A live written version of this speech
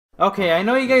Okay, I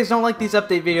know you guys don't like these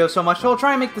update videos so much, so I'll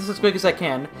try and make this as quick as I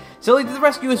can. Tillie to the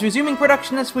Rescue is resuming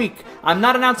production this week. I'm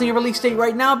not announcing a release date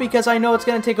right now because I know it's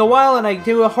going to take a while and I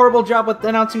do a horrible job with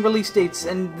announcing release dates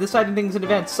and deciding things in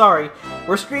advance, sorry.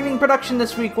 We're streaming production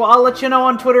this week, well I'll let you know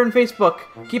on Twitter and Facebook.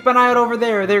 Keep an eye out over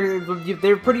there,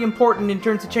 they're pretty important in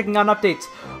terms of checking on updates.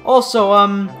 Also,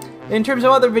 in terms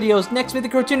of other videos, next week the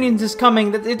Crotoonians is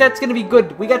coming. That's gonna be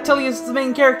good. We got Tillie as the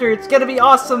main character. It's gonna be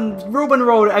awesome. Ruben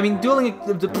wrote it. I mean,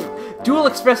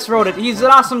 Duel-Express wrote it. He's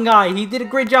an awesome guy. He did a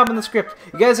great job in the script.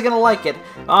 You guys are gonna like it.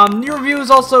 New review is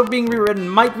also being rewritten.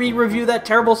 Might re-review that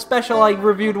terrible special I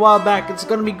reviewed a while back. It's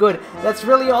gonna be good. That's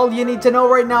really all you need to know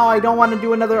right now. I don't want to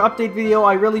do another update video.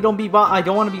 I really don't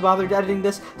want to be bothered editing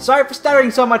this. Sorry for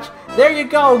stuttering so much. There you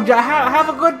go. Have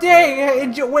a good day.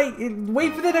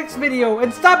 Wait for the next video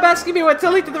and stop asking me when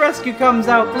Tillie to the Rescue comes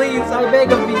out, please. I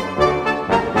beg of you.